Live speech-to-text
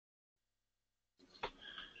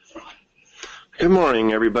Good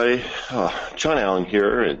morning, everybody. John Allen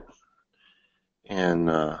here,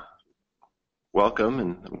 and welcome.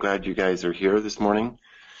 And I'm glad you guys are here this morning.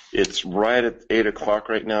 It's right at 8 o'clock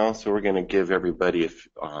right now, so we're going to give everybody a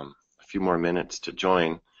few more minutes to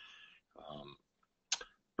join.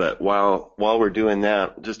 But while we're doing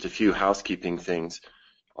that, just a few housekeeping things.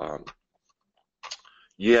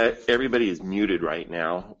 Yeah, everybody is muted right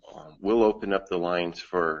now. We'll open up the lines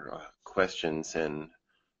for questions and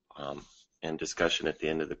discussion at the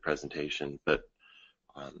end of the presentation, but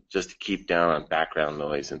just to keep down on background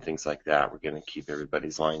noise and things like that, we're going to keep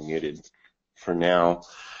everybody's line muted for now.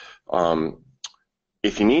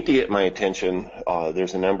 If you need to get my attention,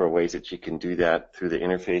 there's a number of ways that you can do that through the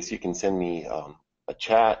interface. You can send me a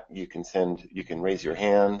chat. You can raise your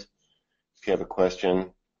hand if you have a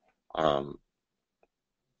question. But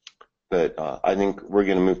I think we're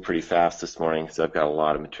going to move pretty fast this morning because I've got a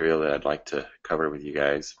lot of material that I'd like to cover with you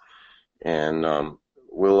guys. And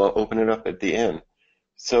we'll open it up at the end.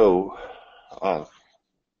 So,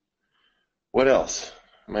 what else?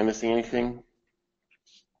 Am I missing anything?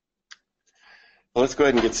 Well, let's go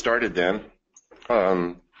ahead and get started then.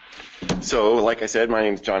 So, like I said, my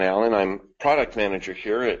name is John Allen. I'm product manager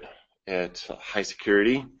here at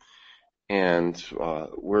HySecurity, and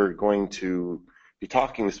we're going to be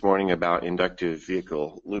talking this morning about inductive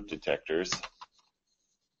vehicle loop detectors.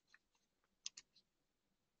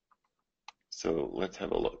 So let's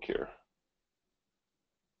have a look here.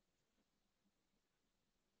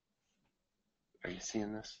 Are you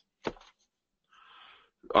seeing this?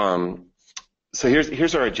 So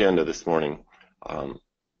here's our agenda this morning.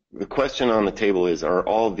 The question on the table is, are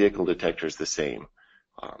all vehicle detectors the same?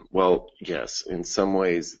 Well, yes, in some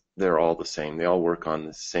ways they're all the same. They all work on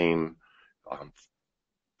the same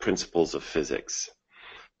principles of physics.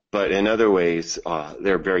 But in other ways,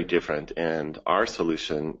 they're very different, and our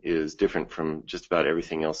solution is different from just about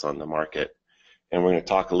everything else on the market. And we're going to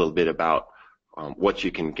talk a little bit about what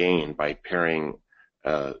you can gain by pairing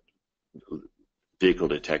a vehicle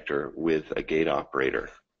detector with a gate operator.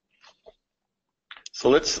 So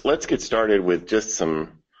let's get started with just a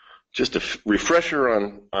refresher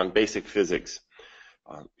on basic physics.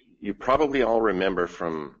 You probably all remember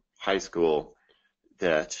from high school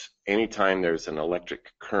that anytime there's an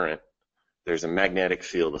electric current, there's a magnetic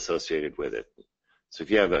field associated with it. So if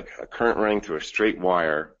you have a current running through a straight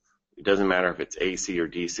wire, it doesn't matter if it's AC or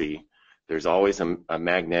DC, there's always a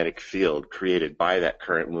magnetic field created by that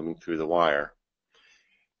current moving through the wire.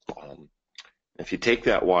 If you take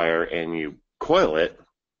that wire and you coil it,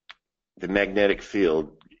 the magnetic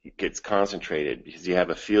field gets concentrated because you have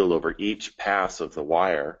a field over each pass of the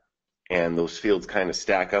wire, and those fields kind of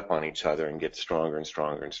stack up on each other and get stronger and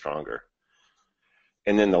stronger and stronger.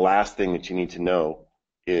 And then the last thing that you need to know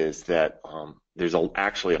is that there's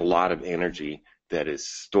actually a lot of energy that is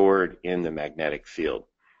stored in the magnetic field.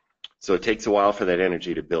 So it takes a while for that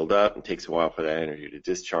energy to build up, and takes a while for that energy to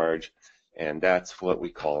discharge, and that's what we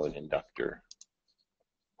call an inductor.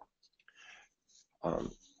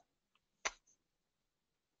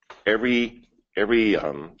 Every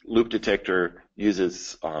loop detector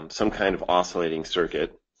uses some kind of oscillating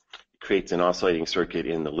circuit. It creates an oscillating circuit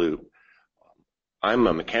in the loop. I'm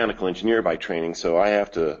a mechanical engineer by training, so I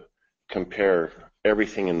have to compare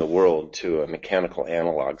everything in the world to a mechanical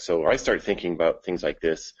analog. So I start thinking about things like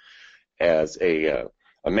this as a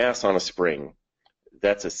mass on a spring.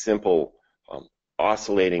 That's a simple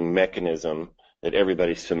oscillating mechanism that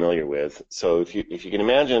everybody's familiar with. So if you can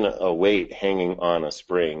imagine a weight hanging on a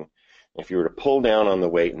spring, if you were to pull down on the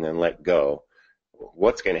weight and then let go,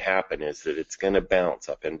 what's going to happen is that it's going to bounce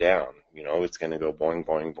up and down. You know, it's going to go boing,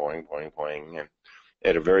 boing, boing, boing, boing, and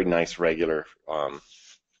at a very nice regular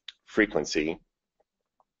frequency.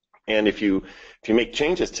 And if you make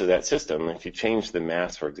changes to that system, if you change the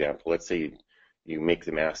mass, for example, let's say you make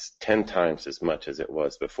the mass 10 times as much as it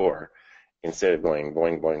was before, instead of going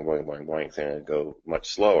boing, boing, boing, boing, boing, it's going to go much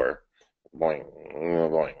slower, boing,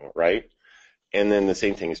 boing, right? And then the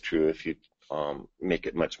same thing is true if you make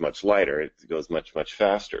it much, much lighter. It goes much, much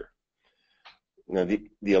faster. Now,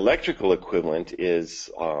 the electrical equivalent is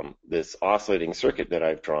this oscillating circuit that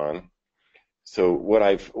I've drawn. So what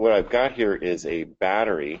I've got here is a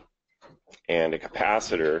battery and a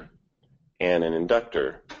capacitor and an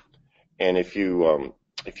inductor. And if you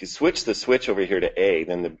switch the switch over here to A,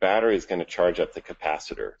 then the battery is going to charge up the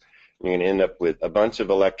capacitor. You're going to end up with a bunch of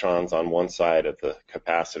electrons on one side of the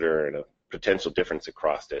capacitor and a potential difference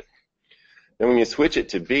across it. Then when you switch it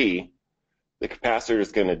to B, the capacitor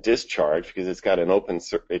is going to discharge because it's got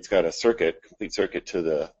a circuit, complete circuit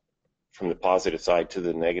from the positive side to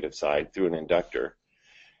the negative side through an inductor.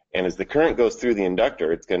 And as the current goes through the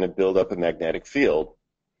inductor, it's going to build up a magnetic field,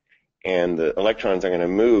 and the electrons are going to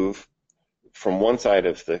move from one side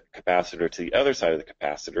of the capacitor to the other side of the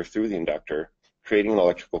capacitor through the inductor, creating an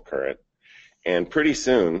electrical current. And pretty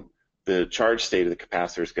soon, the charge state of the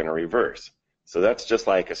capacitor is going to reverse. So that's just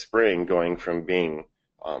like a spring going from being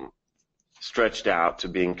stretched out to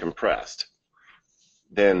being compressed.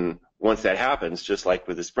 Then once that happens, just like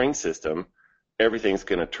with the spring system, everything's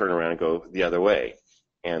going to turn around and go the other way.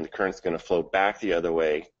 And the current's going to flow back the other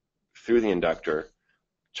way through the inductor,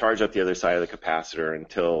 charge up the other side of the capacitor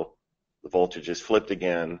until the voltage is flipped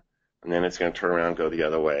again, and then it's going to turn around and go the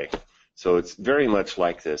other way. So it's very much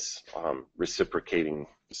like this reciprocating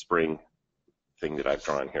spring thing that I've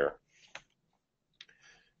drawn here.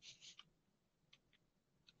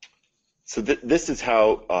 So this is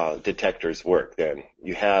how detectors work then.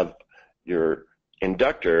 You have your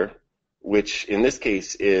inductor, which in this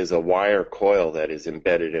case is a wire coil that is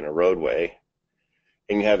embedded in a roadway,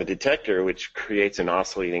 and you have a detector which creates an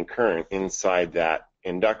oscillating current inside that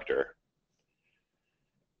inductor.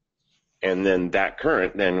 And then that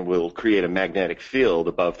current then will create a magnetic field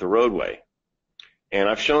above the roadway. And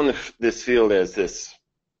I've shown this field as this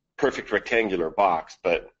perfect rectangular box,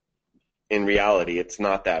 but in reality it's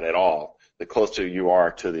not that at all. The closer you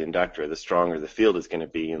are to the inductor, the stronger the field is going to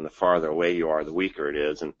be, and the farther away you are, the weaker it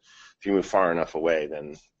is. And if you move far enough away,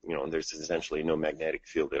 then there's essentially no magnetic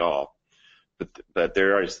field at all. But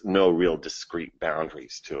there is no real discrete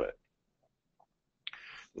boundaries to it.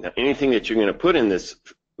 Now, anything that you're going to put in this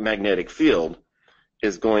magnetic field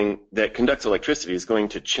that conducts electricity is going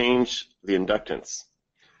to change the inductance.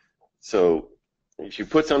 So if you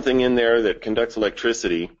put something in there that conducts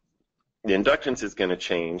electricity, the inductance is going to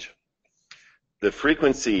change. The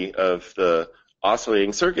frequency of the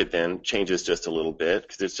oscillating circuit then changes just a little bit,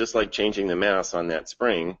 because it's just like changing the mass on that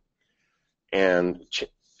spring, and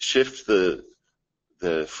shift the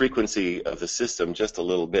frequency of the system just a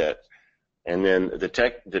little bit. And then the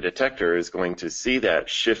detector is going to see that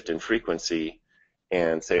shift in frequency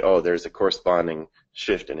and say, oh, there's a corresponding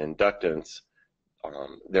shift in inductance.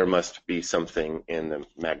 There must be something in the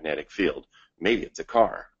magnetic field. Maybe it's a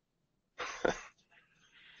car.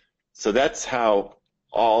 So that's how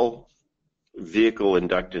all vehicle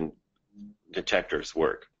inductance detectors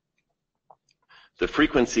work. The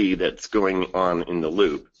frequency that's going on in the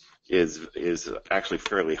loop is actually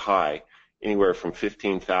fairly high, anywhere from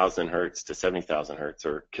 15,000 hertz to 70,000 hertz,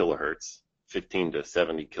 or kilohertz, 15 to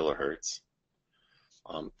 70 kilohertz.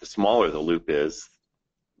 The smaller the loop is,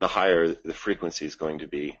 the higher the frequency is going to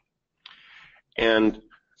be. And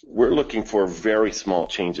we're looking for very small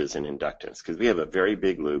changes in inductance, because we have a very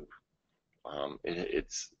big loop.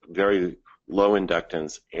 It's very low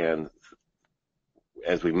inductance, and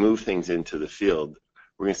as we move things into the field,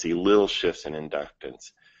 we're going to see little shifts in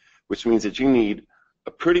inductance, which means that you need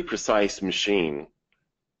a pretty precise machine,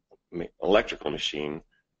 electrical machine,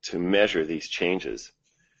 to measure these changes,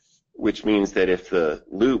 which means that if the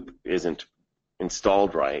loop isn't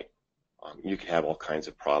installed right, you can have all kinds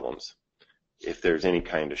of problems. If there's any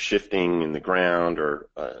kind of shifting in the ground, or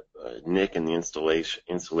a nick in the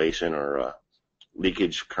insulation, or a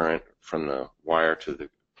leakage current from the wire to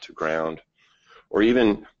ground, or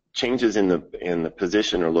even changes in the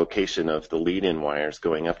position or location of the lead-in wires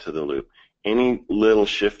going up to the loop, any little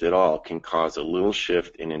shift at all can cause a little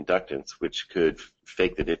shift in inductance, which could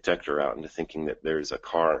fake the detector out into thinking that there's a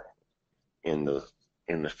car in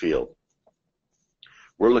the field.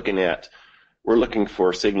 We're looking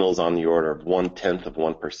for signals on the order of 1/10 of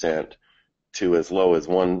 1% to as low as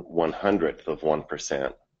 1/100th of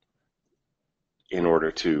 1% in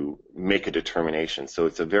order to make a determination. So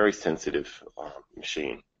it's a very sensitive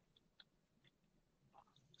machine.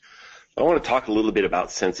 I want to talk a little bit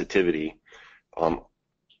about sensitivity,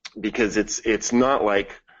 because it's not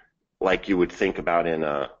like you would think about in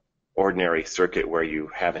a ordinary circuit where you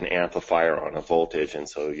have an amplifier on a voltage, and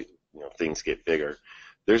so things get bigger.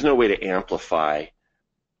 There's no way to amplify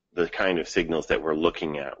the kind of signals that we're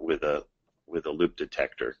looking at with a loop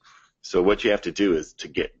detector. So what you have to do is to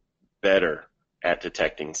get better at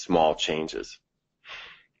detecting small changes.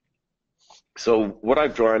 So what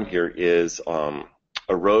I've drawn here is a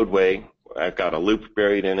roadway. I've got a loop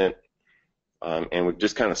buried in it, and we've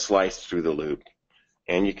just kind of sliced through the loop.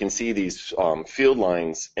 And you can see these field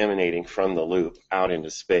lines emanating from the loop out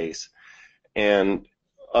into space and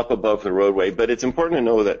up above the roadway. But it's important to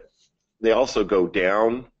know that they also go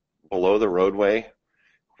down below the roadway,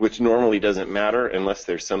 which normally doesn't matter unless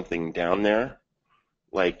there's something down there.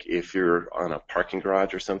 Like if you're on a parking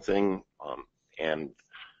garage or something, and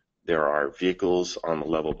there are vehicles on the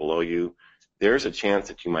level below you, there's a chance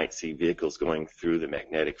that you might see vehicles going through the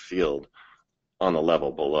magnetic field on the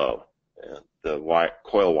level below. The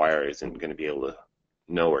coil wire isn't going to be able to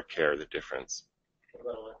know or care the difference. What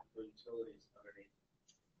about electrical utilities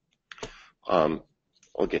underneath?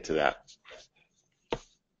 We'll get to that.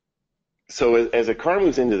 So as a car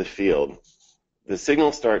moves into the field, the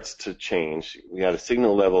signal starts to change. We have a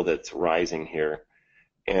signal level that's rising here,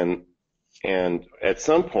 and at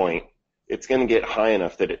some point, it's going to get high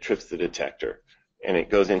enough that it trips the detector, and it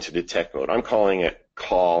goes into detect mode. I'm calling it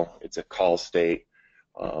call. It's a call state,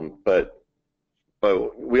 but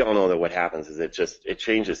we all know that what happens is it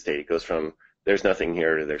changes state. It goes from there's nothing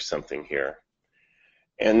here to there's something here,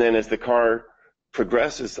 and then as the car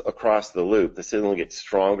progresses across the loop, the signal gets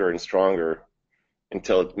stronger and stronger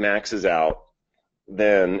until it maxes out.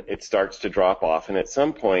 Then it starts to drop off, and at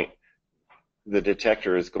some point, the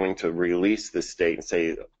detector is going to release the state and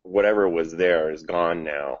say whatever was there is gone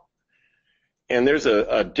now. And there's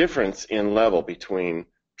a difference in level between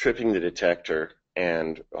tripping the detector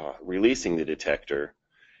and releasing the detector.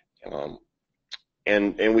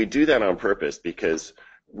 And we do that on purpose because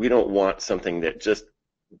we don't want something that just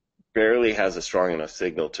barely has a strong enough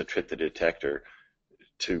signal to trip the detector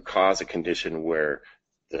to cause a condition where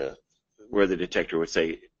the detector would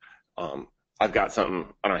say, I've got something,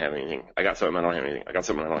 I don't have anything. I got something, I don't have anything. I got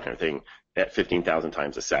something, I don't have anything at 15,000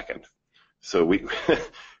 times a second. So we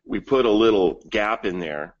we put a little gap in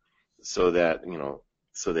there so that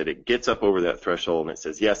it gets up over that threshold and it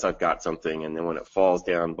says, yes, I've got something. And then when it falls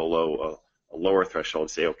down below a lower threshold,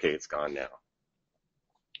 say, okay, it's gone now.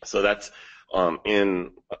 So that's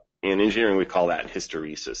in engineering, we call that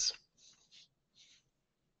hysteresis.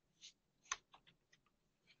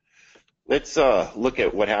 Let's look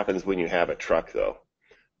at what happens when you have a truck, though.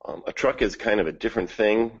 A truck is kind of a different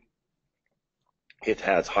thing. It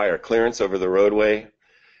has higher clearance over the roadway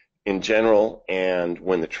in general, and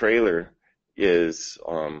when the trailer is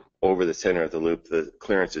over the center of the loop, the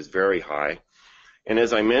clearance is very high. And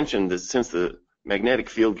as I mentioned, since the magnetic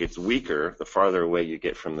field gets weaker, the farther away you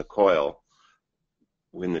get from the coil,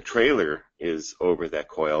 when the trailer is over that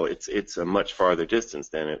coil, it's a much farther distance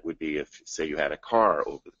than it would be if, say, you had a car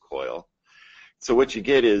over the coil. So what you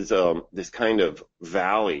get is this kind of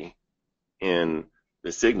valley in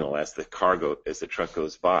the signal as the truck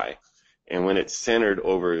goes by, and when it's centered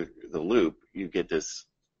over the loop, you get this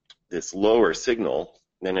lower signal.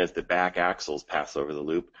 Then, as the back axles pass over the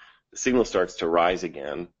loop, the signal starts to rise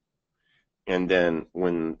again, and then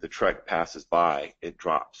when the truck passes by, it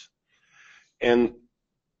drops. And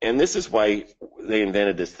this is why they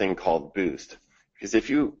invented this thing called boost, because if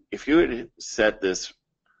you had set this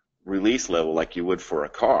release level like you would for a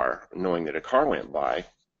car, knowing that a car went by,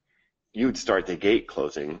 you would start the gate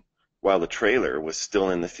closing while the trailer was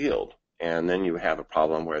still in the field, and then you would have a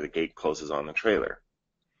problem where the gate closes on the trailer.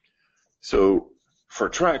 So for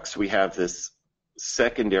trucks, we have this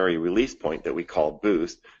secondary release point that we call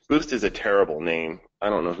boost. Boost is a terrible name. I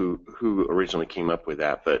don't know who originally came up with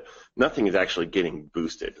that, but nothing is actually getting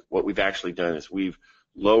boosted. What we've actually done is we've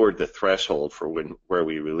lowered the threshold for where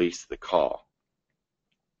we release the call,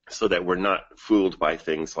 so that we're not fooled by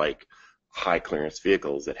things like high clearance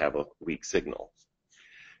vehicles that have a weak signal.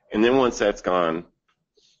 And then once that's gone,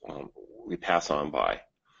 we pass on by.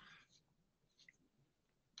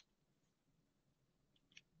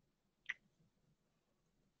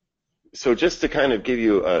 So just to kind of give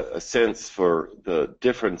you a sense for the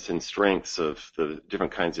difference in strengths of the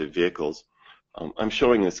different kinds of vehicles, I'm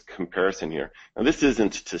showing this comparison here. Now this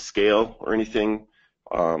isn't to scale or anything.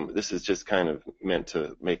 This is just kind of meant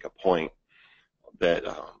to make a point that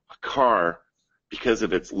a car, because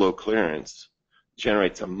of its low clearance,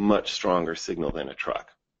 generates a much stronger signal than a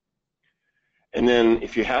truck. And then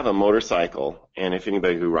if you have a motorcycle, and if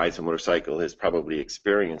anybody who rides a motorcycle has probably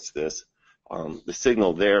experienced this, the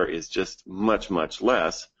signal there is just much, much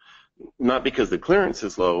less, not because the clearance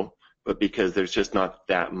is low, but because there's just not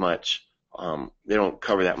that much, they don't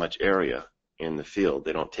cover that much area in the field.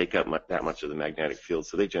 They don't take up that much of the magnetic field,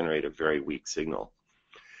 so they generate a very weak signal.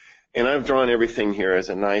 And I've drawn everything here as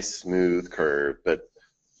a nice smooth curve, but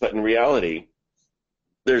in reality,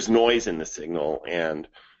 there's noise in the signal and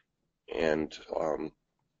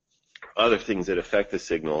other things that affect the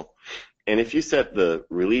signal. And if you set the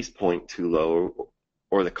release point too low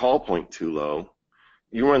or the call point too low,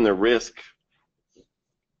 you run the risk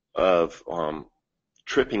of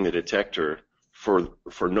tripping the detector for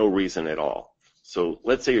no reason at all. So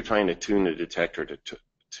let's say you're trying to tune a detector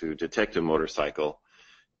to detect a motorcycle.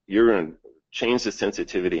 You're going to change the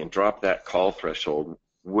sensitivity and drop that call threshold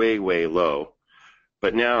way, way low.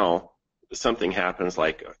 But now something happens,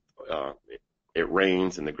 like it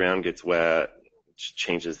rains and the ground gets wet,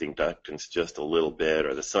 changes the inductance just a little bit,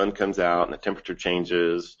 or the sun comes out and the temperature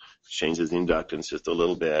changes the inductance just a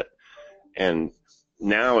little bit. And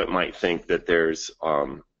now it might think that there's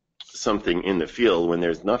something in the field when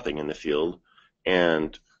there's nothing in the field,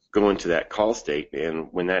 and go into that call state, and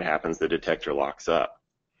when that happens, the detector locks up.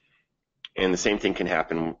 And the same thing can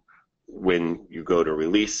happen when you go to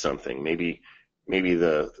release something. Maybe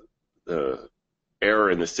the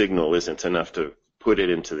error in the signal isn't enough to put it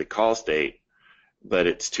into the call state, but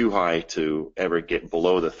it's too high to ever get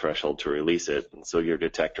below the threshold to release it, and so your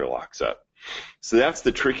detector locks up. So that's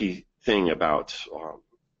the tricky thing about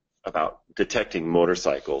detecting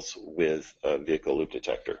motorcycles with a vehicle loop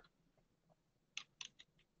detector.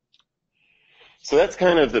 So that's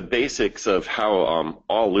kind of the basics of how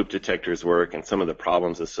all loop detectors work and some of the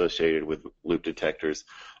problems associated with loop detectors.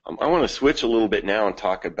 I want to switch a little bit now and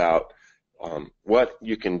talk about what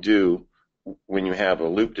you can do when you have a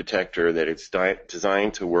loop detector that it's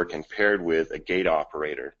designed to work and paired with a gate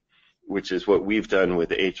operator, which is what we've done with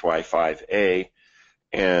the HY5A.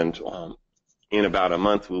 And in about a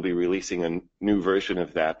month, we'll be releasing a new version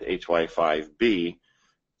of that, the HY5B,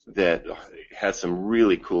 that has some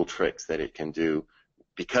really cool tricks that it can do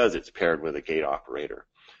because it's paired with a gate operator.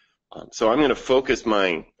 So I'm going to focus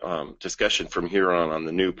my discussion from here on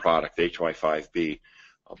the new product, the HY5B,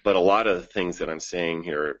 but a lot of the things that I'm saying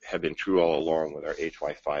here have been true all along with our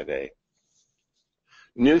HY5A.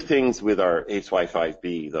 New things with our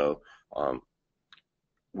HY5B, though,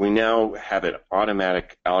 we now have an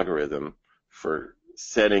automatic algorithm for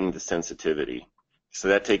setting the sensitivity. So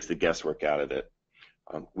that takes the guesswork out of it.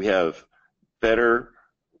 We have better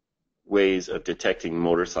ways of detecting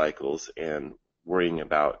motorcycles and worrying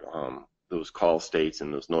about those call states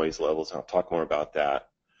and those noise levels, and I'll talk more about that.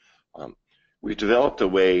 We've developed a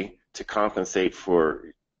way to compensate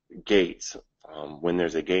for gates. When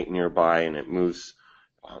there's a gate nearby and it moves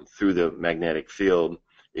through the magnetic field,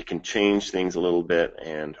 it can change things a little bit,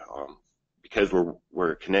 and because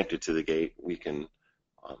we're connected to the gate, we can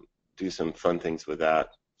do some fun things with that.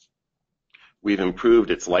 We've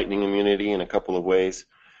improved its lightning immunity in a couple of ways.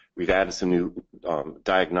 We've added some new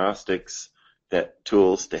diagnostics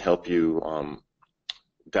tools to help you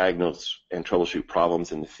diagnose and troubleshoot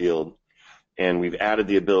problems in the field. And we've added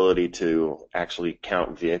the ability to actually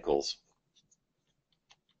count vehicles.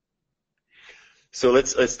 So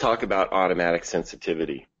let's talk about automatic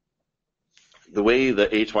sensitivity. The way the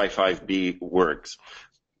HY5B works,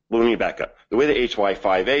 well, let me back up. The way the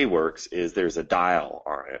HY5A works is there's a dial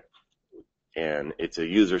on it, and it's a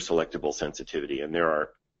user selectable sensitivity, and there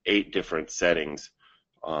are 8 different settings,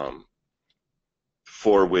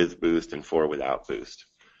 4 with boost and 4 without boost.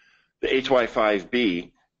 The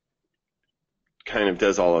HY5B kind of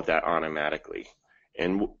does all of that automatically,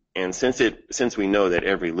 and since we know that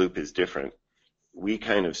every loop is different, we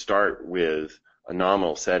kind of start with a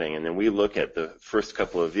nominal setting, and then we look at the first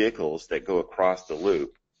couple of vehicles that go across the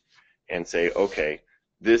loop and say, okay,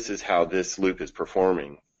 this is how this loop is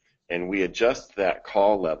performing, and we adjust that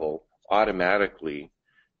call level automatically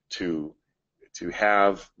to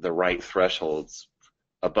have the right thresholds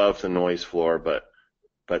above the noise floor,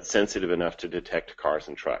 but sensitive enough to detect cars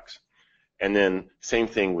and trucks. And then same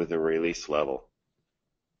thing with the release level.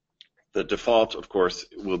 The default, of course,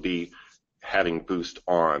 will be having boost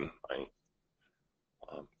on. Right?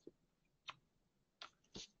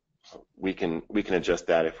 We can adjust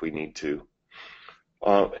that if we need to.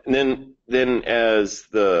 And then as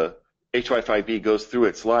the HY5B goes through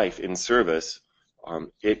its life in service,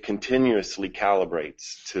 it continuously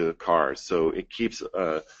calibrates to cars. So it keeps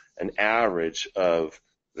an average of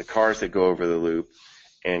the cars that go over the loop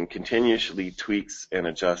and continuously tweaks and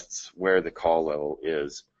adjusts where the call level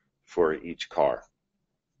is for each car.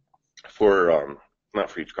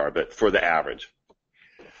 Not for each car, but for the average.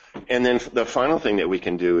 And then the final thing that we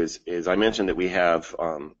can do is I mentioned that we have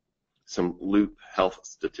some loop health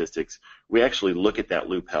statistics. We actually look at that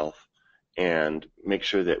loop health and make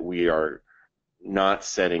sure that we are not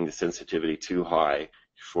setting the sensitivity too high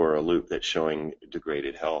for a loop that's showing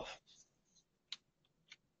degraded health.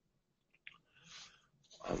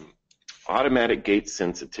 Automatic gate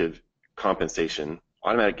compensation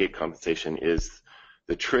is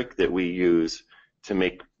the trick that we use to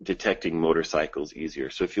make detecting motorcycles easier.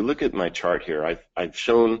 So if you look at my chart here, I've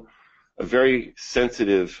shown a very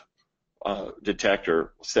sensitive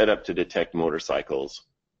detector set up to detect motorcycles.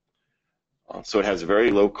 So it has a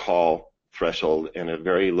very low call threshold and a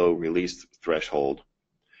very low release threshold,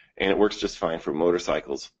 and it works just fine for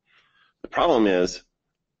motorcycles. The problem is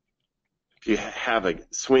if you have a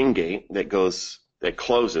swing gate that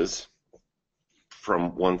closes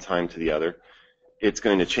from one time to the other, it's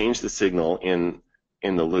going to change the signal in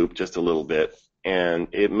the loop just a little bit, and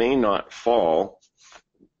it may not fall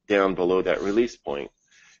down below that release point.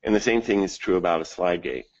 And the same thing is true about a slide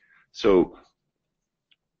gate. So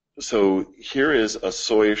here is a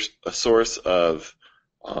source of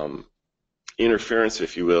interference,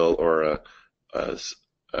 if you will, or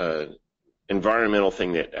a environmental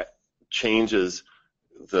thing that changes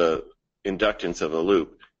the inductance of a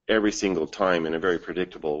loop every single time in a very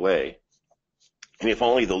predictable way. And if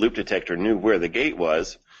only the loop detector knew where the gate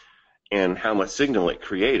was and how much signal it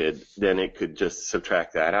created, then it could just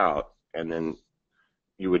subtract that out, and then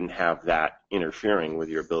you wouldn't have that interfering with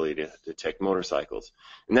your ability to detect motorcycles.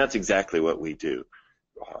 And that's exactly what we do.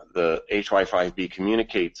 The HY5B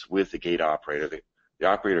communicates with the gate operator. The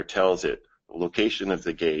operator tells it the location of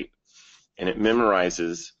the gate, and it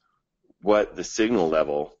memorizes what the signal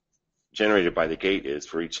level generated by the gate is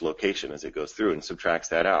for each location as it goes through, and subtracts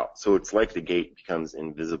that out. So it's like the gate becomes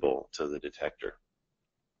invisible to the detector.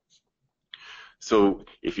 So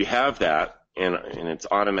if you have that, and it's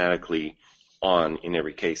automatically on in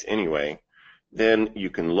every case anyway, then you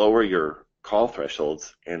can lower your call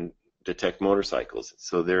thresholds and detect motorcycles.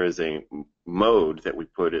 So there is a mode that we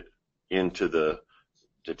put it into the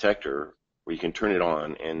detector where you can turn it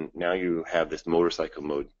on, and now you have this motorcycle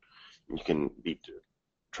mode. You can be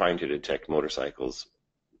trying to detect motorcycles.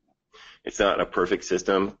 It's not a perfect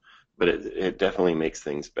system, but it definitely makes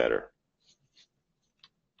things better.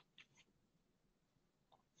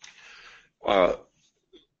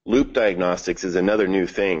 Loop diagnostics is another new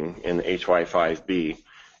thing in the HY5B.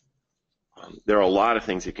 There are a lot of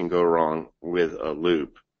things that can go wrong with a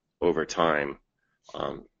loop over time.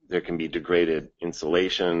 There can be degraded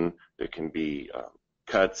insulation, there can be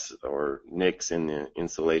cuts or nicks in the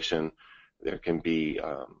insulation, there can be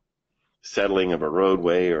settling of a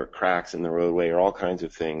roadway or cracks in the roadway, or all kinds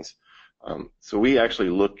of things. So we actually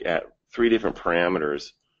look at 3 different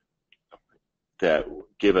parameters that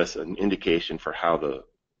give us an indication for how the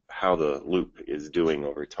loop is doing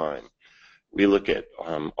over time. We look at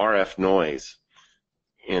RF noise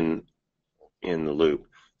in the loop.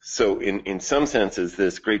 So in some senses,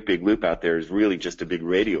 this great big loop out there is really just a big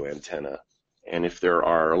radio antenna. And if there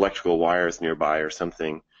are electrical wires nearby or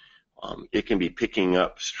something, it can be picking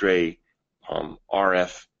up stray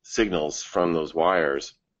RF signals from those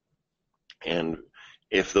wires. And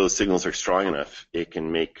if those signals are strong enough, it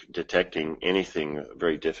can make detecting anything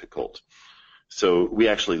very difficult. So we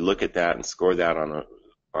actually look at that and score that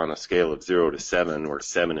on a scale of 0 to 7, where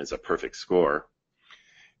 7 is a perfect score.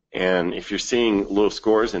 And if you're seeing low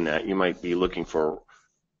scores in that, you might be looking for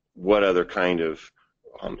what other kind of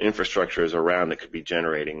infrastructure is around that could be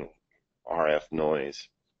generating RF noise.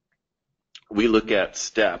 We look at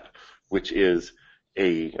step, which is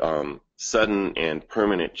a sudden and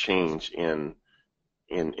permanent change in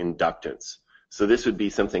inductance. So this would be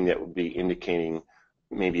something that would be indicating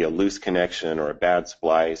maybe a loose connection or a bad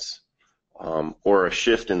splice, or a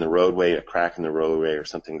shift in the roadway, a crack in the roadway, or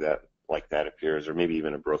something that like that appears, or maybe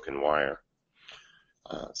even a broken wire.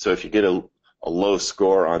 So if you get a low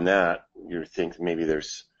score on that, you think maybe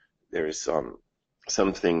there's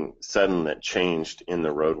something sudden that changed in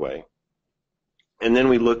the roadway. And then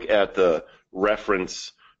we look at the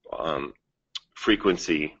reference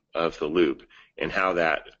frequency of the loop and how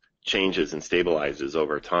that changes and stabilizes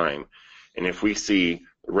over time. And if we see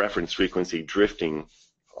reference frequency drifting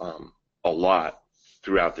a lot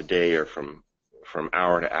throughout the day or from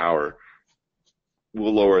hour to hour,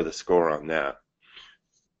 we'll lower the score on that.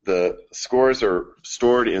 The scores are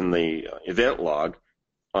stored in the event log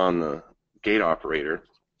on the gate operator.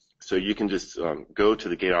 So you can just go to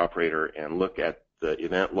the gate operator and look at the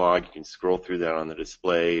event log. You can scroll through that on the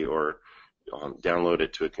display or download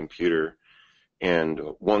it to a computer. And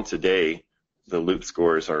once a day, the loop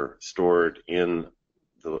scores are stored in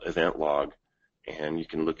the event log, and you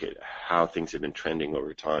can look at how things have been trending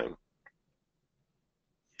over time.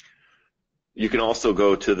 You can also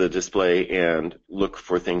go to the display and look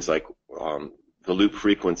for things like the loop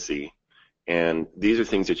frequency. And these are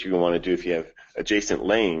things that you want to do if you have adjacent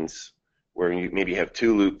lanes where you maybe have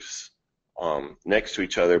 2 loops next to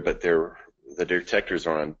each other, but the detectors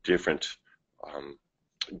are on different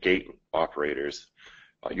gate operators.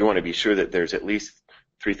 You want to be sure that there's at least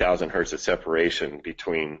 3,000 hertz of separation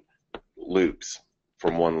between loops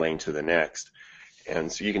from one lane to the next.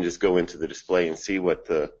 And so you can just go into the display and see what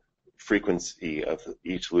the frequency of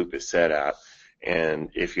each loop is set at.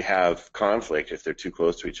 And if you have conflict, if they're too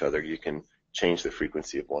close to each other, you can change the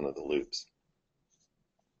frequency of one of the loops.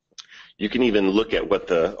 You can even look at what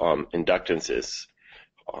the inductance is.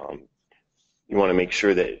 You want to make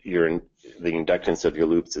sure that the inductance of your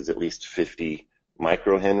loops is at least 50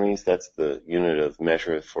 microhenries. That's the unit of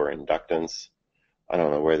measure for inductance. I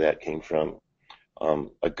don't know where that came from.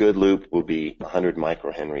 A good loop will be 100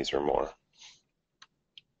 microhenries or more.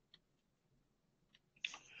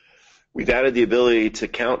 We've added the ability to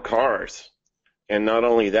count cars, and not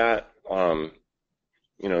only that,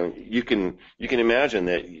 you can imagine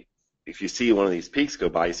that if you see one of these peaks go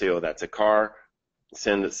by, you say, "Oh, that's a car."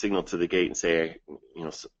 Send a signal to the gate and say,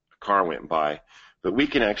 a car went by. But we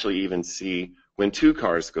can actually even see when two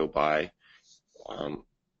cars go by,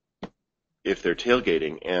 if they're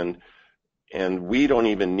tailgating, and we don't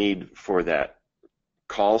even need for that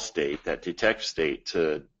call state, that detect state,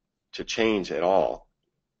 to change at all.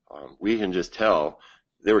 We can just tell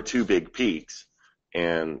there were two big peaks,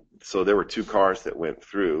 and so there were two cars that went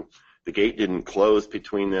through. The gate didn't close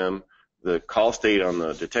between them. The call state on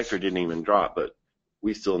the detector didn't even drop, but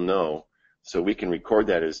we still know. So we can record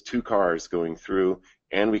that as two cars going through,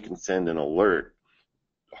 and we can send an alert.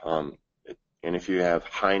 And if you have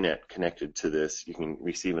HyNet connected to this, you can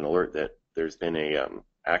receive an alert that there's been a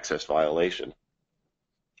access violation.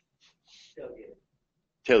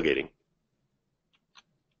 Tailgating.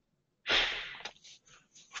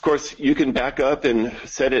 Of course, you can back up and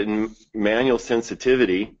set it in manual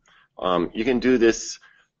sensitivity. You can do this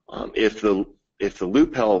if the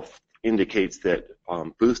loop health indicates that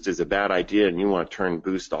boost is a bad idea and you want to turn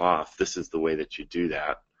boost off. This is the way that you do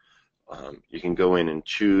that. You can go in and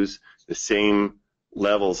choose the same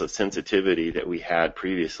levels of sensitivity that we had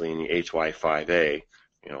previously in the HY5A.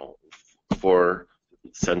 4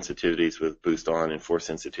 sensitivities with boost on and 4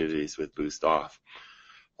 sensitivities with boost off.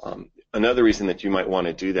 Another reason that you might want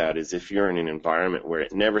to do that is if you're in an environment where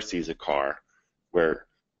it never sees a car,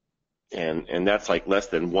 and that's like less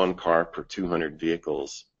than 1 car per 200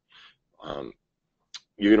 vehicles,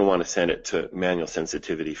 you're going to want to send it to manual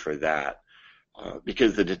sensitivity for that,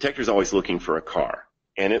 because the detector is always looking for a car,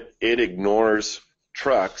 and it ignores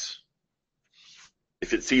trucks.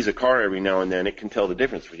 If it sees a car every now and then, it can tell the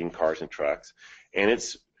difference between cars and trucks, and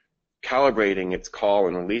it's calibrating its call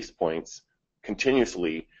and release points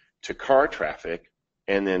continuously to car traffic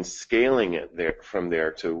and then scaling it from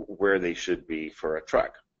there to where they should be for a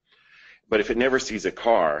truck. But if it never sees a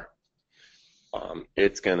car,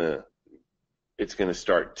 it's gonna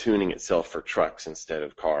start tuning itself for trucks instead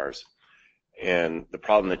of cars. And the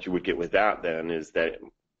problem that you would get with that then is that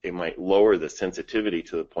it might lower the sensitivity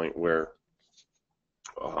to the point where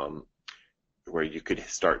you could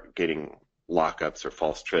start getting lockups or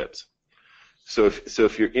false trips. So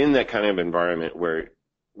if you're in that kind of environment where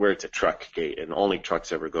it's a truck gate and only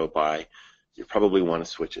trucks ever go by, you probably want to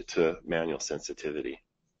switch it to manual sensitivity.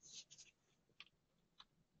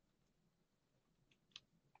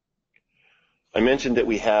 I mentioned that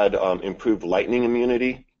we had improved lightning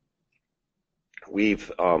immunity.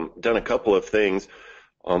 We've done a couple of things.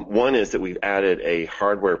 One is that we've added a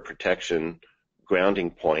hardware protection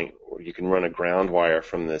grounding point where you can run a ground wire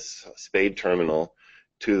from this spade terminal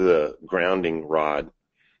to the grounding rod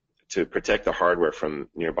to protect the hardware from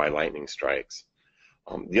nearby lightning strikes.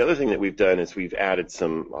 The other thing that we've done is we've added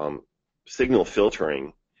some signal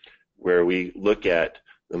filtering where we look at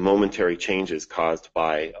the momentary changes caused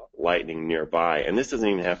by lightning nearby. And this doesn't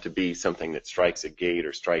even have to be something that strikes a gate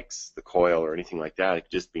or strikes the coil or anything like that. It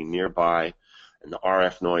could just be nearby, and the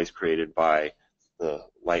RF noise created by the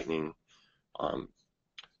lightning.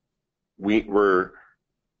 We were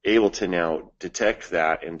able to now detect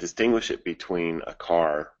that and distinguish it between a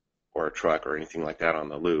car or a truck or anything like that on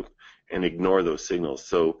the loop and ignore those signals.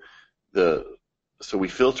 So we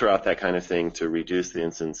filter out that kind of thing to reduce the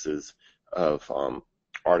instances of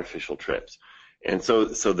artificial trips. And so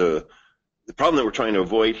the problem that we're trying to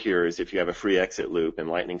avoid here is if you have a free exit loop and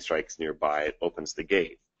lightning strikes nearby, it opens the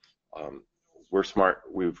gate. We're smart.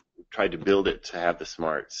 We've tried to build it to have the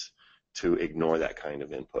smarts to ignore that kind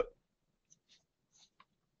of input.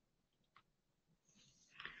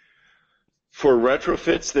 For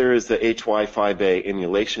retrofits, there is the HY5A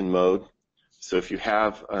emulation mode. So if you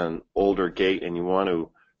have an older gate and you want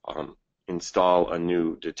to install a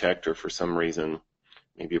new detector for some reason,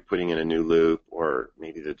 maybe you're putting in a new loop or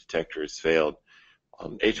maybe the detector has failed,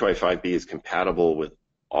 HY5B is compatible with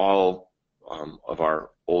all of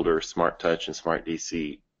our older Smart Touch and Smart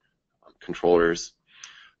DC controllers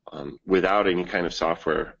without any kind of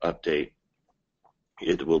software update.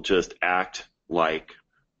 It will just act like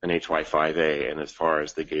an HY5A, and as far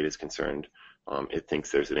as the gate is concerned, it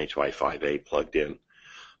thinks there's an HY5A plugged in.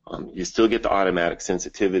 You still get the automatic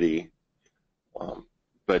sensitivity,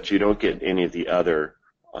 but you don't get any of the other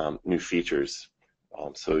new features.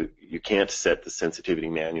 So you can't set the sensitivity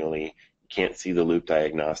manually, you can't see the loop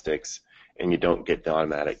diagnostics, and you don't get the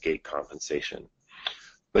automatic gate compensation.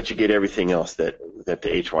 but you get everything else that the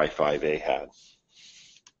HY5A had.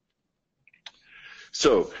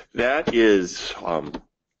 So that is a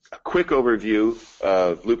quick overview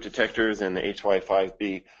of loop detectors and the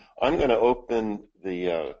HY5B. I'm going to open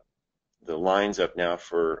the lines up now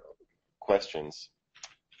for questions.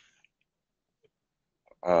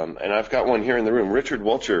 And I've got one here in the room. Richard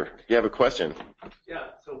Wolcher, you have a question?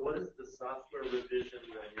 Yeah, so what is the software revision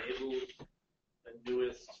that enables the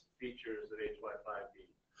newest features of HY5B?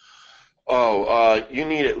 Oh, you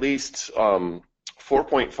need at least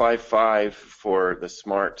 4.55 for the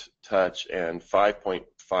Smart Touch and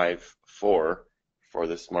 5.54 for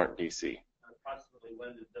the Smart DC. Approximately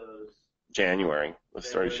when did those? January. They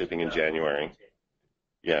started shipping in January.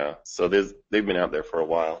 Yeah, so they've been out there for a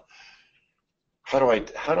while. How do I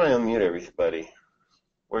unmute everybody?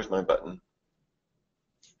 Where's my button?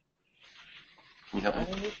 Can you help me?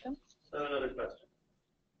 Unmute them? Another question.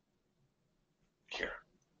 Here.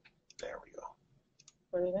 There we go.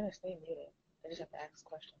 Well, they're going to stay muted. They just have to ask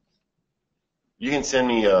questions. You can send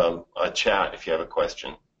me a chat if you have a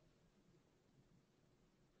question.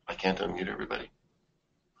 I can't unmute everybody.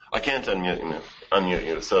 I can't unmute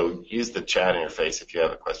you, so use the chat interface if you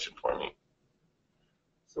have a question for me.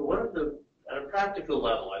 So what are the, at a practical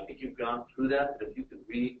level, I think you've gone through that, but if you could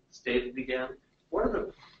restate it again, what are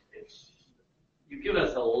the, you've given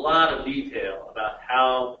us a lot of detail about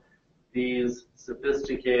how these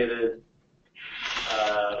sophisticated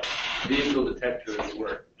vehicle detectors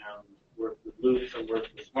work with loops and work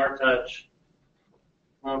with Smart Touch.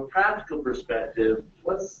 From a practical perspective,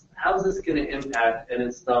 how's this going to impact an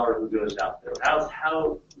installer who goes out there?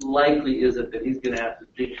 How likely is it that he's going to have to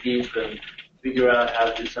dig deep and figure out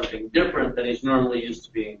how to do something different than he's normally used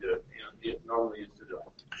to doing?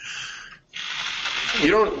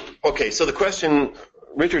 Okay, so the question,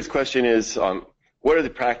 Richard's question is, what are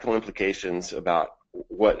the practical implications about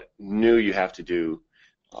what new you have to do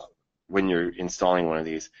when you're installing one of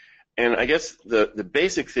these? And I guess the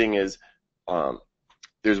basic thing is,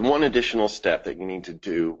 there's one additional step that you need to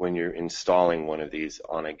do when you're installing one of these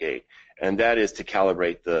on a gate, and that is to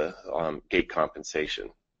calibrate the gate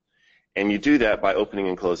compensation. And you do that by opening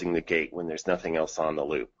and closing the gate when there's nothing else on the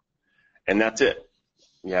loop. And that's it.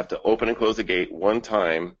 You have to open and close the gate one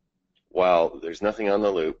time while there's nothing on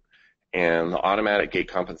the loop, and the automatic gate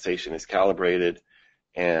compensation is calibrated,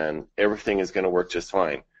 and everything is going to work just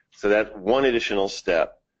fine. So that one additional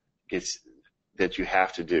step that you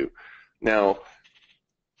have to do. Now,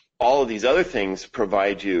 all of these other things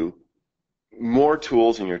provide you more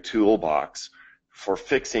tools in your toolbox for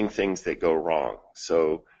fixing things that go wrong.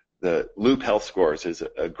 So the loop health scores is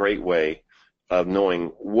a great way of knowing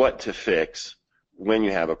what to fix when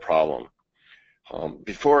you have a problem.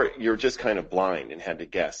 Before, you're just kind of blind and had to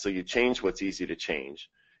guess. So you change what's easy to change.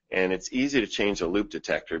 And it's easy to change a loop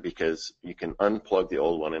detector because you can unplug the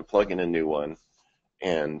old one and plug in a new one.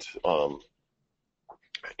 And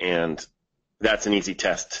that's an easy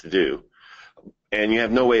test to do. And you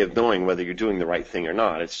have no way of knowing whether you're doing the right thing or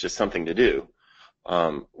not. It's just something to do.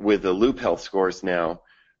 With the loop health scores now,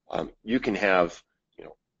 you can have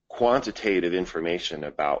quantitative information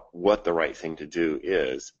about what the right thing to do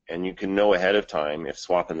is, and you can know ahead of time if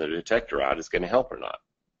swapping the detector out is going to help or not.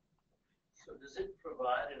 So does it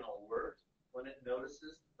provide an alert when it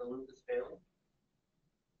notices the loop is failing?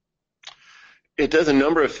 It does a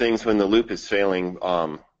number of things when the loop is failing,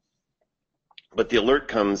 but the alert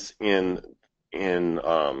comes in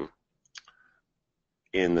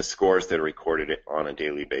the scores that are recorded on a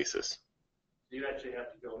daily basis. So you actually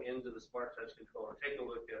have to go into the Smart Touch controller, take a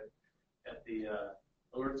look at the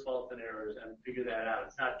alerts, faults, and errors, and figure that out.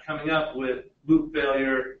 It's not coming up with loop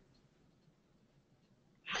failure.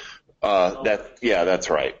 That's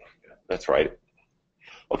right. That's right.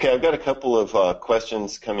 Okay, I've got a couple of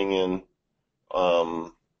questions coming in.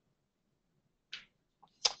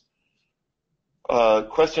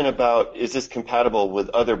 Question about, is this compatible with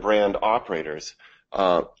other brand operators?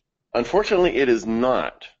 Unfortunately, it is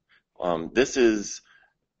not. This is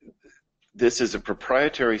a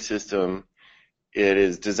proprietary system. It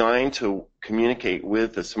is designed to communicate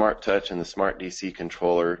with the Smart Touch and the Smart DC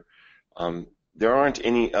controller. There aren't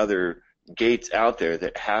any other gates out there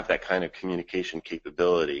that have that kind of communication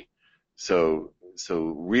capability. So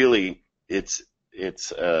really, it's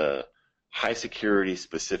a HySecurity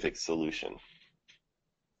specific solution.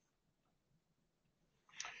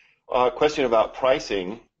 Question about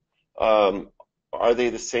pricing. Are they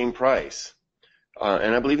the same price?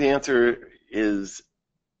 And I believe the answer is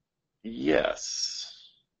yes.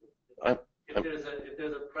 If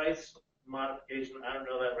there's a price modification, I don't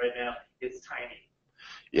know that right now, it's tiny.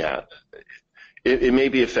 Yeah. It may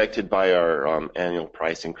be affected by our annual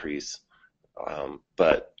price increase,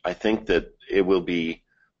 but I think that it will be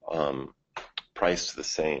priced the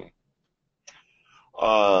same.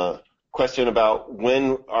 Question about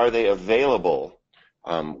when are they available?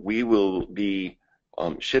 We will be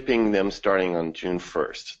shipping them starting on June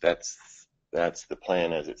 1st. That's the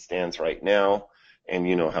plan as it stands right now, and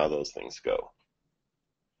you know how those things go.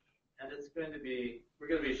 And we're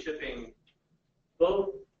going to be shipping both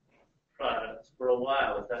products for a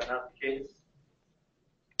while. Is that not the case?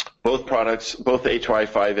 Both products, both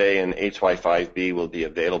HY5A and HY5B, will be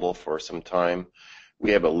available for some time.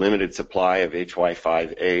 We have a limited supply of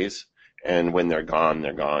HY5As, and when they're gone,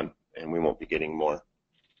 and we won't be getting more.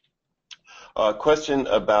 Question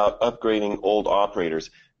about upgrading old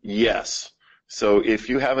operators. Yes. So if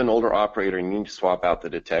you have an older operator and you need to swap out the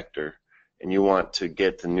detector and you want to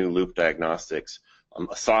get the new loop diagnostics,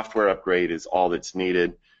 a software upgrade is all that's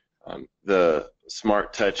needed. The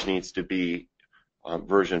Smart Touch needs to be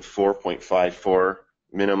version 4.54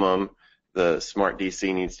 minimum. The Smart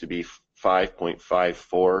DC needs to be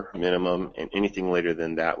 5.54 minimum, and anything later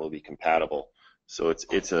than that will be compatible. So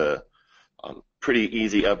it's a pretty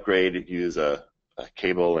easy upgrade. Use a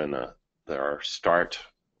cable and our Start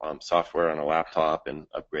software on a laptop and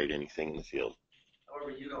upgrade anything in the field.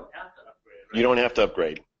 However, you don't have to upgrade, right? You don't have to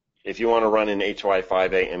upgrade. If you want to run in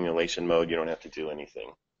HY5A emulation mode, you don't have to do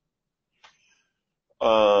anything.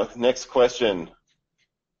 Next question.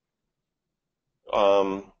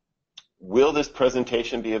 Will this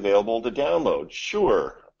presentation be available to download?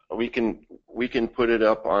 Sure. We can put it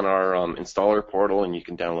up on our installer portal, and you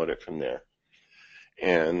can download it from there.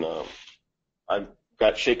 And I've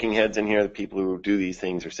got shaking heads in here. The people who do these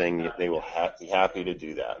things are saying they will be happy to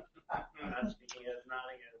do that.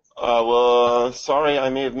 Well, sorry, I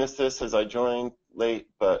may have missed this as I joined late,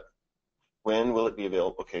 but when will it be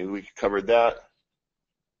available? Okay, we covered that.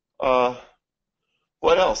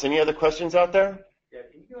 What else? Any other questions out there? Yeah,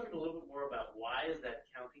 can you go into a little bit more about why is that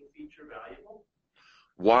counting feature valuable?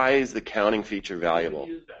 Why is the counting feature valuable?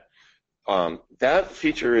 Use that. That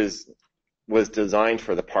feature was designed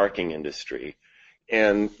for the parking industry,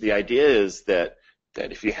 and the idea is that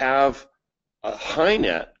if you have a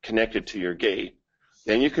HyNet connected to your gate,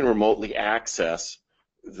 then you can remotely access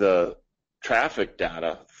the traffic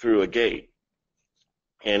data through a gate.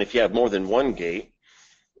 And if you have more than one gate,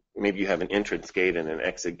 maybe you have an entrance gate and an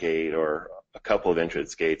exit gate, or a couple of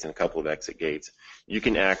entrance gates and a couple of exit gates, you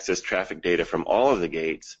can access traffic data from all of the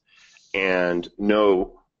gates and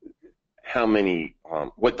know how many,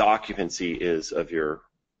 what the occupancy is of your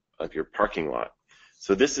parking lot.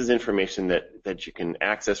 So this is information that you can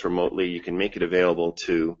access remotely. You can make it available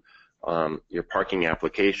to your parking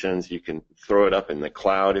applications. You can throw it up in the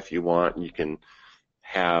cloud if you want. You can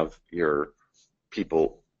have your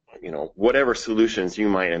people, whatever solutions you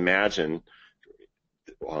might imagine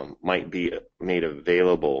might be made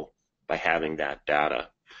available by having that data.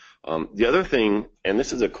 The other thing, and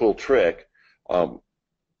this is a cool trick, our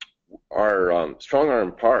Strong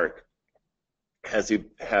Arm Park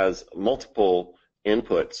has multiple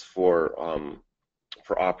inputs for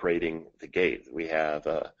operating the gate. We have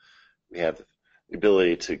the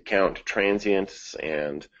ability to count transients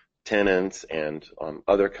and tenants and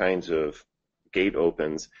other kinds of gate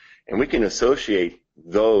opens, and we can associate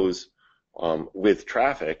those with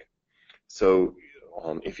traffic. So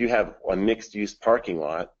if you have a mixed-use parking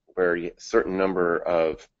lot where a certain number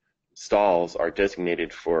of stalls are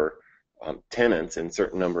designated for tenants and a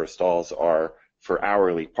certain number of stalls are for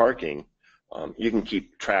hourly parking, you can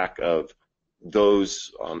keep track of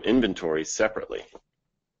those inventories separately.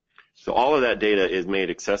 So all of that data is made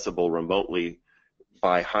accessible remotely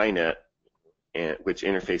by HyNet, which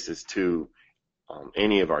interfaces to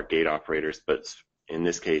any of our gate operators, but in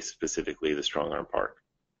this case specifically the Strong Arm Park.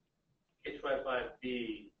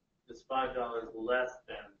 HY5B is $5 less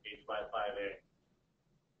than HY5A.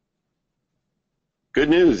 Good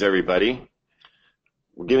news, everybody.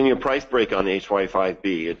 We're giving you a price break on the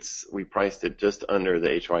HY5B. We priced it just under the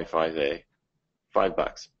HY5A,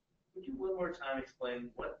 $5. Would you one more time explain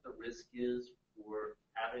what the risk is for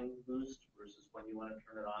having boost versus when you want to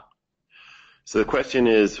turn it off? So the question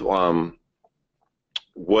is,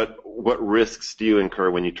 what risks do you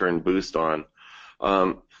incur when you turn boost on?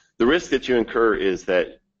 The risk that you incur is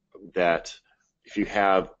that if you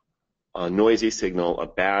have a noisy signal, a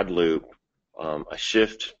bad loop, a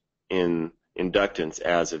shift in inductance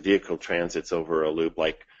as a vehicle transits over a loop,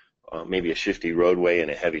 like maybe a shifty roadway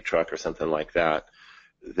and a heavy truck or something like that,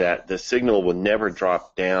 that the signal will never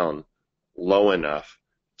drop down low enough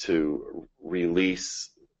to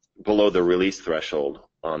release below the release threshold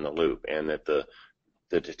on the loop, and that the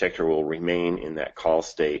the detector will remain in that call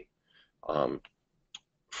state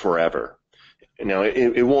forever. Now,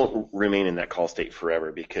 it won't remain in that call state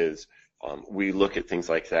forever because we look at things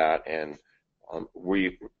like that, and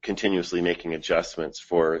we're continuously making adjustments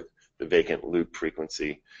for the vacant loop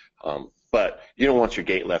frequency. But you don't want your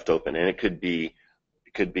gate left open, and it could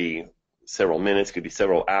be several minutes, could be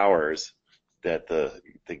several hours that the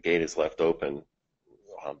gate is left open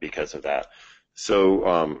because of that.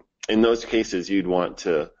 So in those cases, you'd want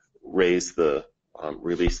to raise the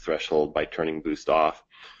release threshold by turning boost off.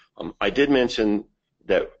 I did mention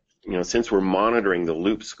that, you know, since we're monitoring the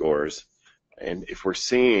loop scores, and if we're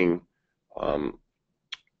seeing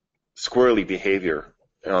squirrely behavior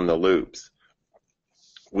on the loops,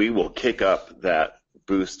 we will kick up that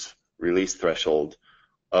boost release threshold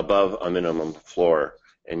above a minimum floor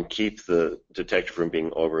and keep the detector from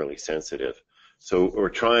being overly sensitive. So we're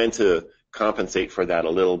trying to compensate for that a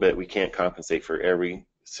little bit. We can't compensate for every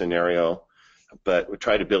scenario, but we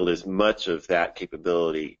try to build as much of that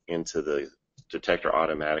capability into the detector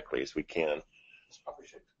automatically as we can. Probably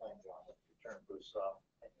should explain, John, that if you turn boost off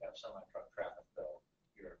and you have semi-truck traffic, though,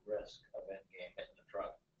 you're at risk of endgame hitting the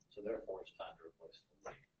truck. So therefore, it's time to replace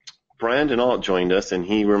the loop. Brian Denault joined us, and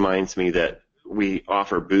he reminds me that we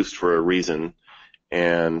offer boost for a reason,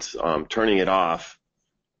 and turning it off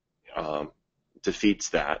defeats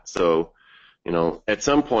that. So, you know, at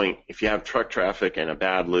some point, if you have truck traffic and a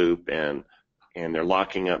bad loop and they're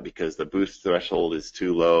locking up because the boost threshold is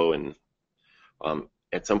too low, and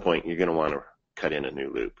at some point you're going to want to cut in a new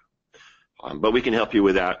loop. But we can help you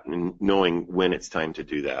with that and knowing when it's time to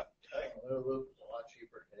do that. Cutting a new loop is a lot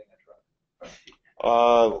cheaper than hitting a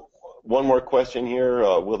truck. One more question here.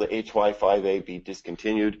 Will the HY5A be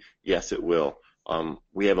discontinued? Yes, it will.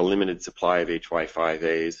 We have a limited supply of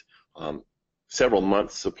HY5As, several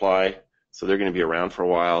months supply, so they're going to be around for a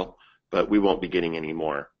while, but we won't be getting any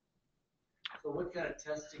more. So what kind of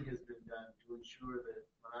testing has been done to ensure that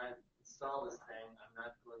when I install this thing, I'm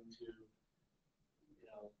not going to, you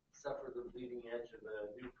know, suffer the bleeding edge of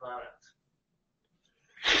a new product?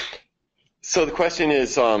 So the question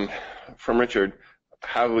is from Richard,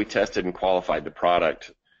 how have we tested and qualified the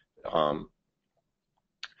product?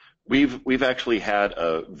 We've actually had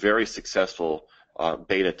a very successful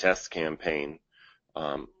beta test campaign.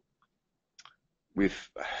 We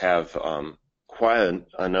have quite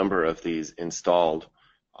a number of these installed,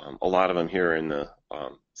 a lot of them here in the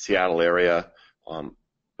Seattle area,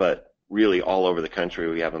 but really all over the country.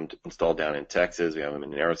 We have them installed down in Texas, we have them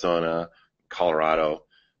in Arizona, Colorado,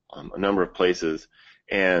 a number of places.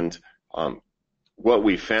 And what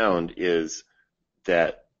we found is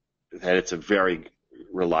that it's a very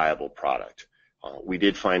reliable product. We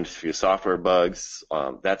did find a few software bugs.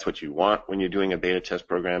 That's what you want when you're doing a beta test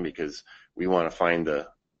program, because we want to find the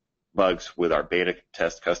bugs with our beta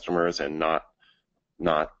test customers and not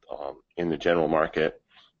in the general market.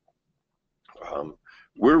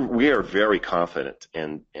 We are very confident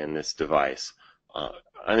in this device.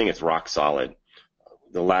 I think it's rock solid.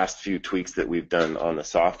 The last few tweaks that we've done on the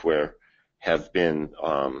software have been,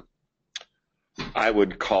 I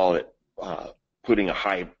would call it putting a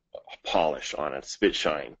high polish on it, spit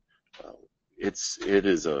shine. It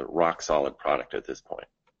is a rock solid product at this point.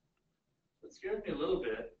 It scares me a little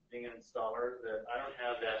bit, being an installer, that I don't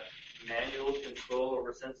have that manual control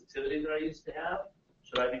over sensitivity that I used to have.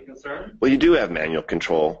 Should I be concerned? Well, you do have manual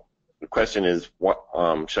control. The question is, what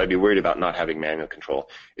should I be worried about not having manual control?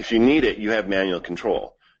 If you need it, you have manual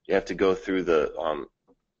control. You have to go through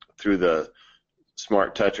the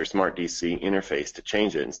Smart Touch or Smart DC interface to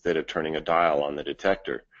change it instead of turning a dial on the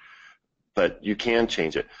detector. But you can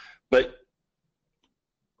change it. But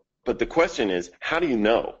the question is, how do you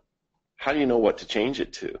know? How do you know what to change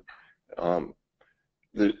it to?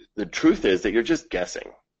 The truth is that you're just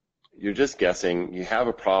guessing. You're just guessing. You have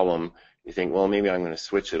a problem. You think, well, maybe I'm going to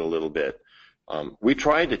switch it a little bit. We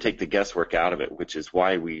tried to take the guesswork out of it, which is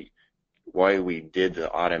why we did the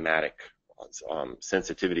automatic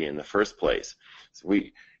sensitivity in the first place. So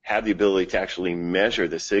we had the ability to actually measure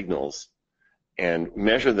the signals and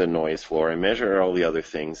measure the noise floor and measure all the other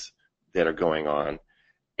things that are going on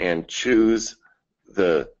and choose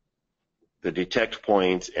the detect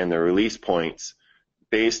points and the release points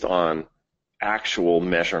based on actual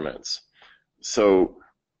measurements. So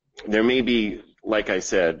there may be, like I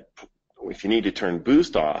said, if you need to turn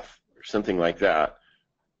boost off or something like that,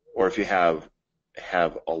 or if you have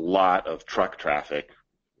a lot of truck traffic,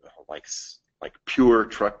 like pure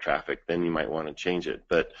truck traffic, then you might want to change it.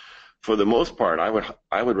 But for the most part,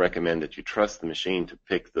 I would recommend that you trust the machine to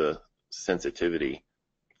pick the sensitivity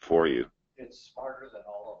for you. It's smarter than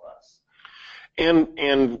all of us.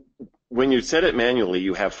 And when you set it manually,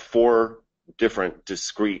 you have 4 different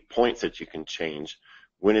discrete points that you can change.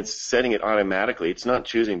 When it's setting it automatically, it's not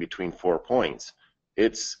choosing between 4 points.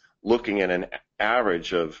 It's looking at an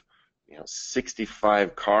average of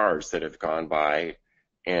 65 cars that have gone by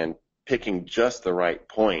and picking just the right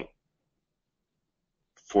point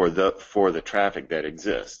for the traffic that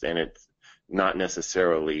exists, and it not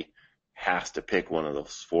necessarily has to pick one of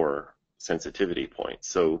those 4 sensitivity points.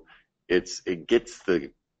 So it gets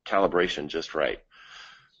the calibration just right.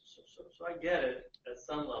 So I get it at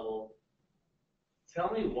some level.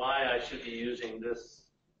 Tell me why I should be using this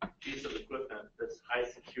piece of equipment, this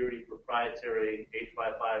HySecurity proprietary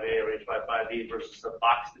H55A or H55E versus a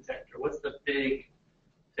box detector. What's the big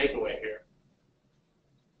takeaway here?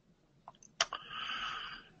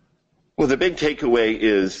 Well, the big takeaway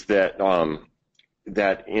is that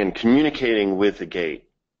that in communicating with the gate,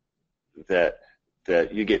 that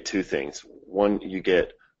you get 2 things. One, you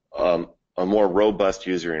get a more robust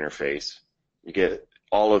user interface. You get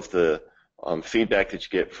all of the feedback that you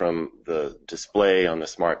get from the display on the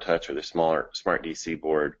Smart Touch or the Smart DC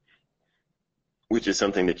board, which is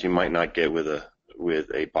something that you might not get with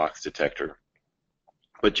a box detector.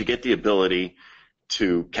 But you get the ability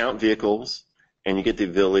to count vehicles, and you get the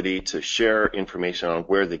ability to share information on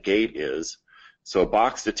where the gate is. So a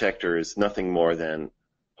box detector is nothing more than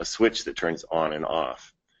a switch that turns on and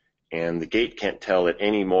off. And the gate can't tell it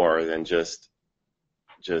any more than just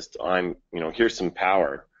here's some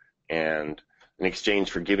power, and in exchange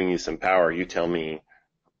for giving you some power, you tell me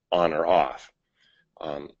on or off.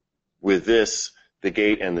 With this, the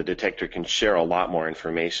gate and the detector can share a lot more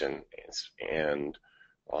information, and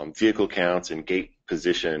vehicle counts and gate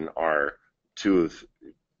position are two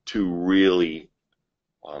really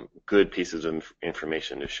good pieces of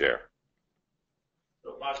information to share.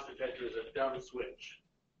 So a box detector is a dumb switch.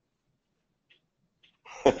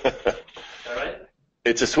 All right?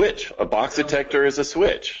 It's a switch. A box detector is a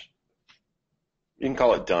switch. You can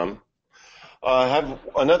call it dumb. I have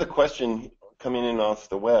another question coming in off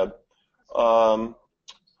the web.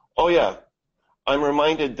 Oh yeah, I'm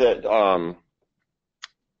reminded that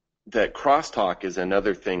that crosstalk is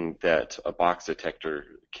another thing that a box detector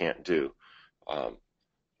can't do.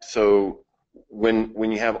 So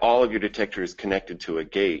when you have all of your detectors connected to a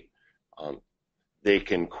gate, they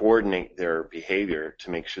can coordinate their behavior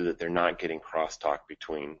to make sure that they're not getting crosstalk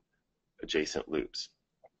between adjacent loops.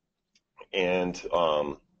 And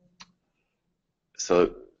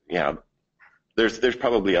so yeah, there's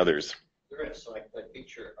probably others. There is. So like the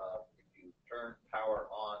feature of if you turn power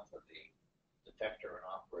on to the detector and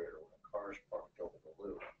operator when a car is parked over the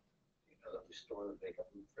loop, that we store the vacant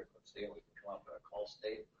loop frequency and we can come up with a call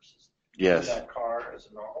state versus that car as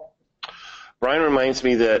a normal. Brian reminds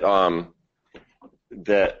me that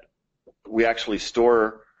that we actually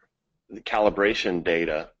store the calibration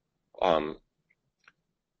data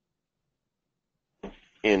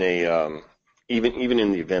in a even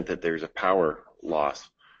in the event that there's a power loss.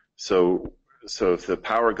 So if the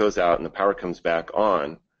power goes out and the power comes back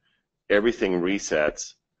on, everything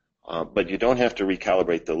resets, but you don't have to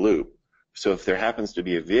recalibrate the loop. So if there happens to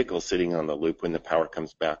be a vehicle sitting on the loop when the power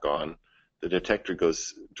comes back on, the detector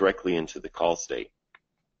goes directly into the call state.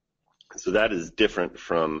 So that is different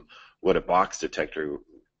from what a box detector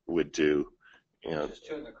would do. Just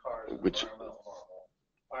tune the car to environmental normal,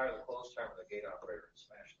 fire the close timer of the gate operator, and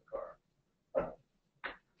smash the car.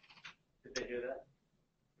 Did they hear that?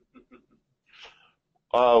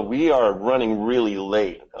 We are running really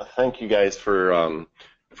late. Thank you guys for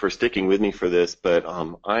sticking with me for this, but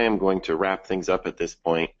I am going to wrap things up at this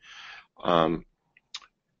point.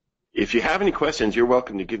 If you have any questions, you're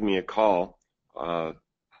welcome to give me a call.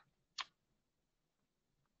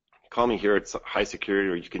 Call me here at HySecurity,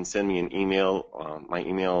 or you can send me an email. My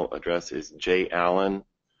email address is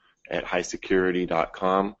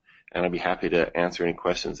jallen@hysecurity.com, and I'll be happy to answer any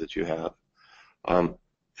questions that you have.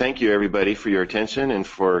 Thank you, everybody, for your attention and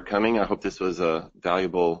for coming. I hope this was a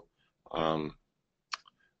valuable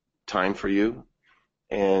time for you,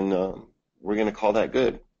 and we're going to call that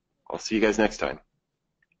good. I'll see you guys next time.